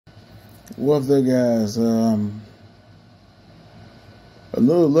What's up, guys? A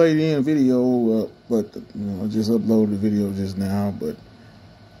little late in the video, but I just uploaded the video just now. But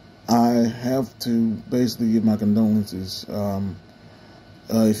I have to basically give my condolences.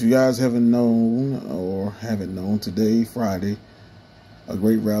 If you guys haven't known, today, Friday, a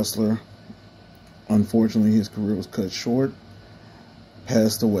great wrestler, unfortunately, his career was cut short,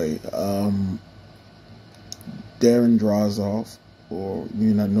 passed away. Darren Drozdov, or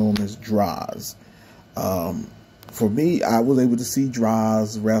you know him as Droz. For me, I was able to see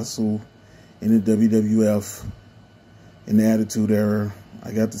Droz wrestle in the WWF in the Attitude Era.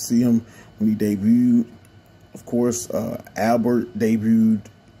 I got to see him when he debuted. Of course, Albert debuted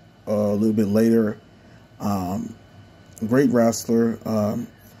a little bit later. Great wrestler.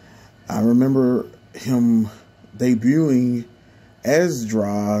 I remember him debuting as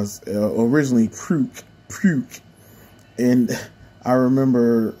Droz, originally Puke. And I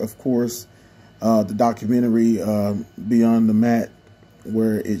remember, of course, the documentary Beyond the Mat,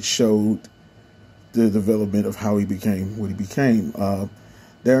 where it showed the development of how he became what he became.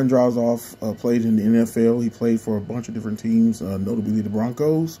 Darren Drozdov played in the NFL. He played for a bunch of different teams, notably the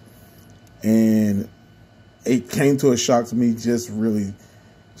Broncos. And it came to a shock to me just roughly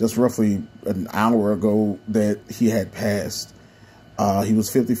an hour ago that he had passed. He was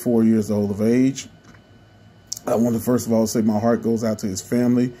 54 years old of age. I want to first of all say my heart goes out to his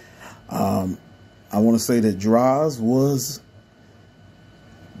family. I want to say that Droz was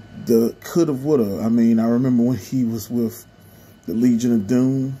the coulda, woulda. I mean, I remember when he was with the Legion of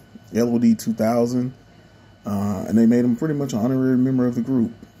Doom, LOD 2000, and they made him pretty much an honorary member of the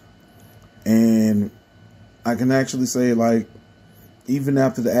group. And I can actually say, like, even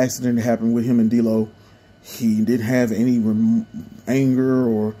after the accident that happened with him and D-Lo, he didn't have any anger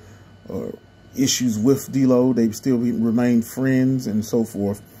or issues with D-Lo. They still remained friends and so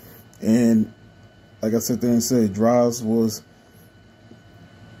forth. And like I sat there and said, Droz was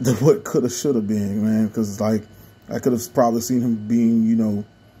what coulda, shoulda been, man. Because like I could have probably seen him being, you know,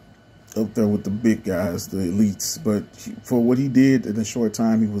 up there with the big guys, the elites. But for what he did in the short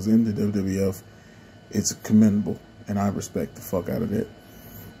time he was in the WWF, it's commendable, and I respect the fuck out of it.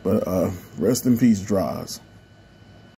 But rest in peace, Droz.